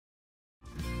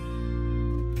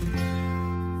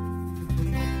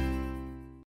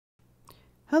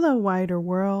Hello, wider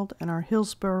world, and our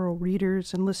Hillsborough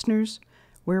readers and listeners.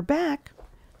 We're back.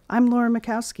 I'm Laura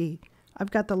Mikowski.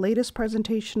 I've got the latest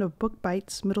presentation of Book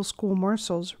Bites Middle School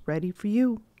Morsels ready for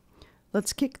you.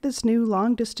 Let's kick this new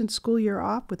long-distance school year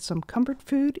off with some comfort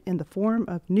food in the form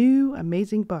of new,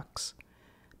 amazing books.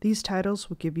 These titles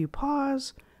will give you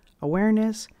pause,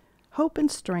 awareness, hope, and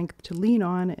strength to lean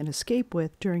on and escape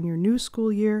with during your new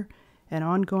school year and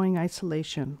ongoing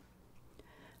isolation.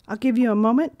 I'll give you a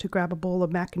moment to grab a bowl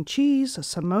of mac and cheese, a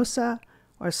samosa,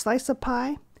 or a slice of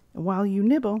pie, and while you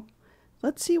nibble,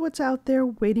 let's see what's out there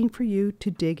waiting for you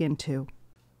to dig into.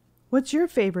 What's your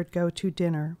favorite go-to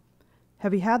dinner?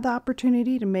 Have you had the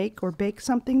opportunity to make or bake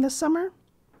something this summer?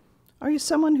 Are you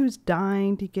someone who's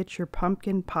dying to get your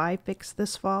pumpkin pie fix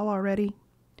this fall already?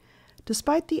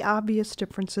 Despite the obvious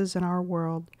differences in our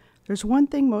world, there's one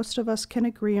thing most of us can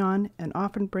agree on and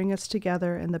often bring us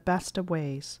together in the best of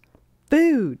ways.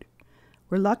 Food!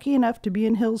 We're lucky enough to be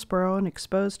in Hillsborough and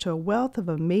exposed to a wealth of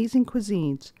amazing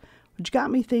cuisines, which got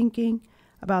me thinking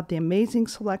about the amazing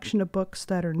selection of books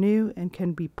that are new and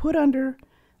can be put under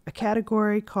a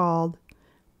category called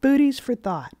Foodies for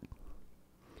Thought.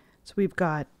 So we've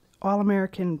got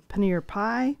All-American Paneer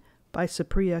Pie by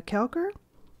Supriya Kelkar,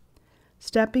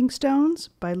 Stepping Stones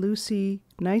by Lucy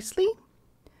Nicely,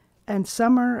 and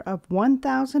Summer of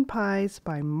 1,000 Pies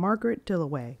by Margaret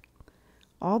Dillaway.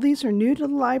 All these are new to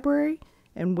the library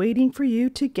and waiting for you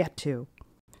to get to.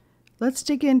 Let's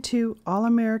dig into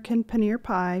All-American Paneer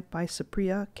Pie by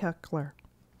Supriya Kelkar.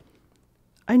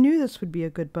 I knew this would be a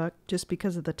good book just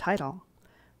because of the title.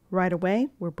 Right away,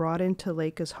 we're brought into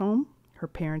Lekha's home, her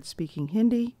parents speaking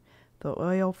Hindi, the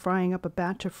oil frying up a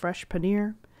batch of fresh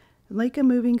paneer, and Lekha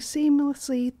moving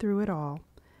seamlessly through it all,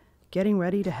 getting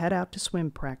ready to head out to swim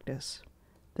practice.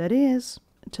 That is,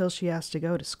 until she has to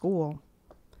go to school.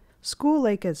 School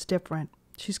Lekha is different.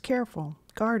 She's careful,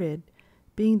 guarded,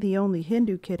 being the only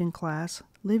Hindu kid in class,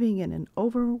 living in an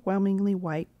overwhelmingly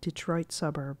white Detroit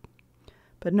suburb.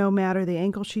 But no matter the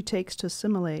angle she takes to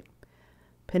assimilate,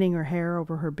 pinning her hair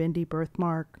over her bindi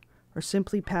birthmark, or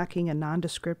simply packing a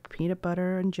nondescript peanut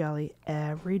butter and jelly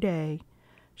every day,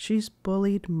 she's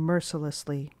bullied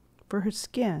mercilessly for her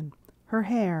skin, her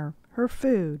hair, her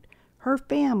food, her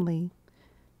family,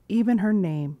 even her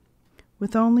name.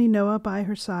 With only Noah by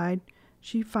her side,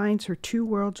 she finds her two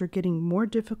worlds are getting more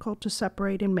difficult to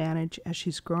separate and manage as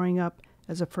she's growing up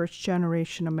as a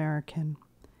first-generation American.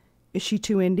 Is she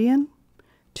too Indian?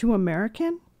 Too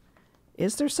American?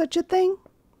 Is there such a thing?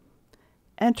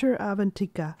 Enter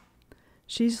Avantika.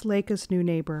 She's Lekha's new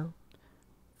neighbor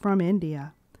from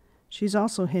India. She's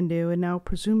also Hindu and now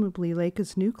presumably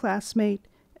Lekha's new classmate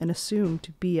and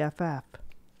assumed BFF.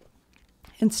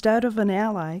 Instead of an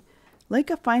ally,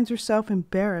 Lekha finds herself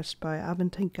embarrassed by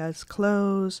Avantika's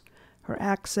clothes, her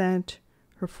accent,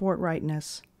 her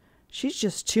forthrightness. She's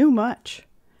just too much.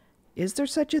 Is there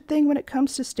such a thing when it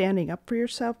comes to standing up for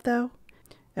yourself, though?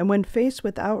 And when faced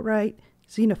with outright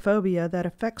xenophobia that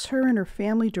affects her and her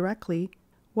family directly,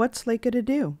 what's Lekha to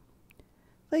do?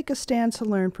 Lekha stands to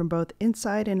learn from both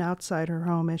inside and outside her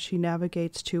home as she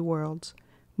navigates two worlds,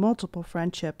 multiple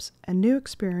friendships, and new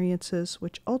experiences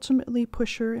which ultimately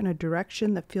push her in a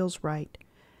direction that feels right.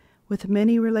 With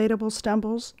many relatable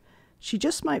stumbles, she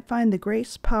just might find the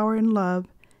grace, power, and love,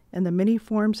 and the many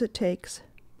forms it takes,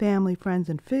 family, friends,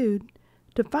 and food,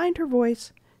 to find her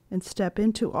voice and step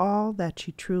into all that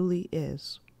she truly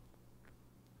is.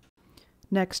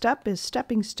 Next up is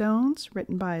Stepping Stones,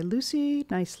 written by Lucy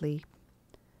Nicely.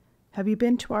 Have you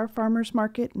been to our farmer's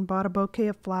market and bought a bouquet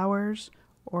of flowers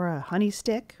or a honey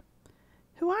stick?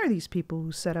 Who are these people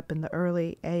who set up in the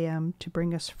early a.m. to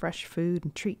bring us fresh food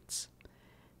and treats?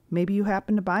 Maybe you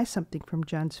happen to buy something from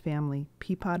Jen's family,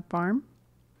 Peapod Farm?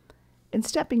 In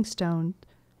Stepping Stone,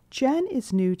 Jen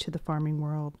is new to the farming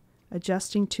world,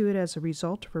 adjusting to it as a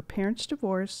result of her parents'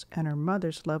 divorce and her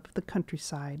mother's love of the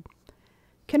countryside.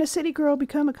 Can a city girl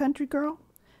become a country girl?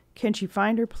 Can she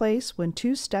find her place when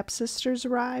two stepsisters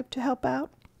arrive to help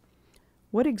out?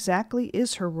 What exactly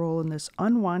is her role in this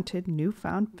unwanted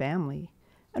newfound family?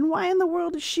 And why in the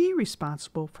world is she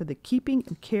responsible for the keeping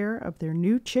and care of their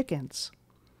new chickens?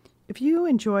 If you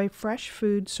enjoy fresh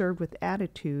food served with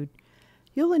attitude,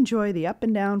 you'll enjoy the up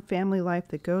and down family life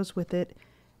that goes with it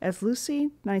as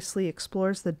Lucy Nicely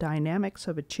explores the dynamics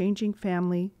of a changing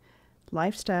family,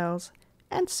 lifestyles,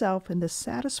 and self in this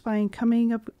satisfying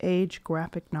coming-of-age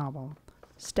graphic novel,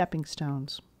 Stepping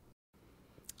Stones.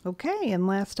 Okay, and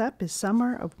last up is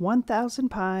Summer of 1,000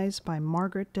 Pies by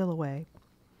Margaret Dillaway.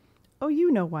 Oh,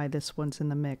 you know why this one's in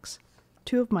the mix.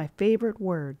 Two of my favorite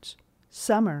words,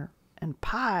 summer and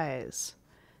pies.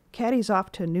 Caddy's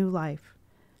off to a new life.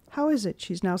 How is it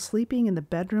she's now sleeping in the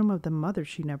bedroom of the mother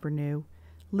she never knew,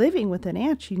 living with an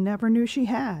aunt she never knew she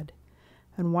had?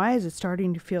 And why is it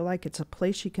starting to feel like it's a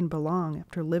place she can belong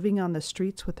after living on the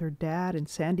streets with her dad in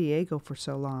San Diego for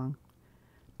so long?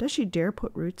 Does she dare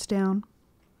put roots down?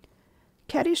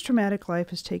 Caddy's traumatic life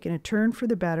has taken a turn for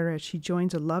the better as she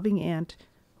joins a loving aunt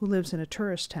who lives in a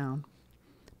tourist town.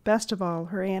 Best of all,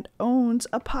 her aunt owns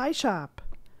a pie shop.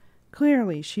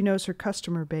 Clearly, she knows her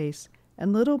customer base,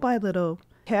 and little by little,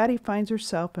 Caddy finds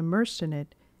herself immersed in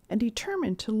it and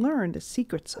determined to learn the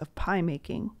secrets of pie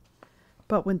making.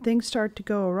 But when things start to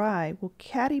go awry, will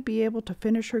Caddy be able to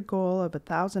finish her goal of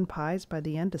 1,000 pies by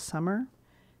the end of summer?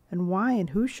 And why and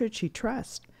who should she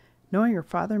trust, knowing her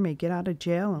father may get out of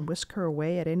jail and whisk her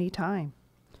away at any time?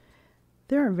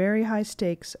 There are very high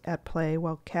stakes at play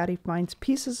while Caddy finds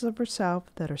pieces of herself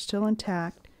that are still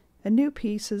intact and new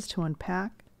pieces to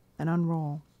unpack and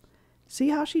unroll. See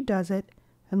how she does it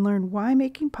and learn why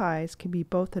making pies can be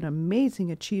both an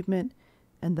amazing achievement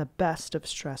and the best of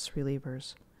stress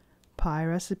relievers. Pie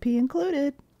recipe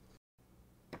included.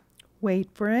 Wait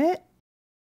for it.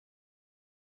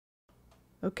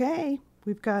 Okay,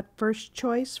 we've got first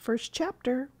choice, first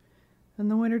chapter.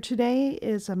 And the winner today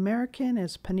is American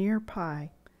as Paneer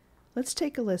Pie. Let's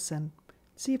take a listen.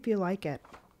 See if you like it.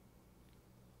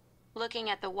 Looking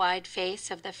at the wide face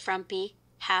of the frumpy,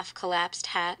 half-collapsed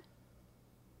hat.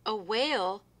 "A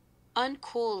whale?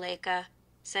 Uncool, Leica,"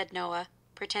 said Noah,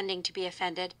 pretending to be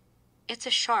offended. "It's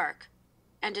a shark.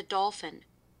 And a dolphin.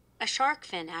 A shark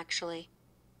fin, actually.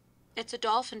 It's a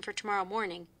dolphin for tomorrow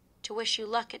morning, to wish you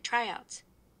luck at tryouts."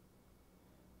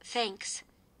 "Thanks,"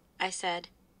 I said,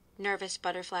 nervous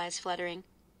butterflies fluttering.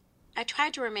 I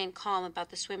tried to remain calm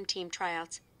about the swim team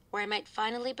tryouts, where I might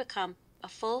finally become a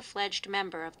full-fledged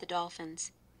member of the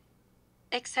Dolphins.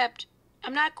 "Except,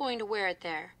 I'm not going to wear it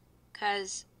there,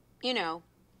 'cause, you know,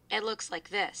 it looks like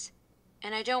this,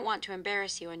 and I don't want to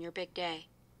embarrass you on your big day.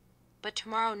 But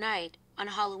tomorrow night, on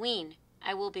Halloween,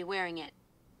 I will be wearing it,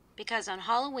 because on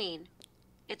Halloween,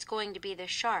 it's going to be the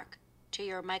shark to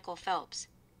your Michael Phelps."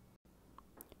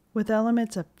 With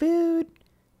elements of food,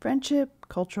 friendship,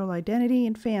 cultural identity,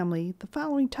 and family, the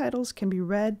following titles can be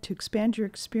read to expand your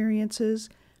experiences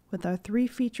with our 3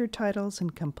 featured titles in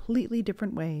completely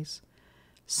different ways.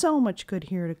 So much good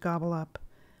here to gobble up.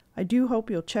 I do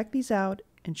hope you'll check these out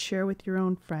and share with your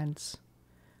own friends.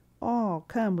 All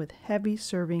come with heavy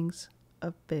servings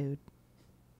of food.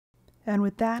 And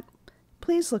with that,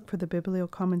 please look for the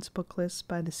Bibliocommons book list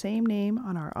by the same name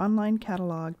on our online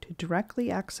catalog to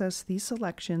directly access these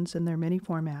selections in their many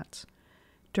formats.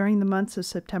 During the months of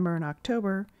September and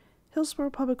October,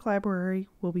 Hillsborough Public Library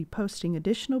will be posting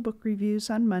additional book reviews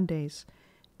on Mondays,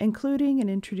 including and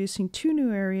introducing 2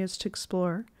 new areas to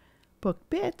explore: book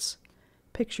bits,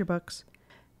 picture books,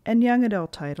 and young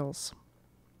adult titles.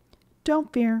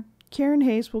 Don't fear, Karen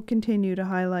Hayes will continue to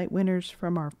highlight winners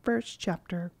from our first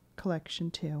chapter collection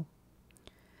too.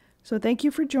 So thank you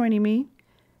for joining me,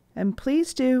 and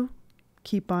please do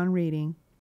keep on reading.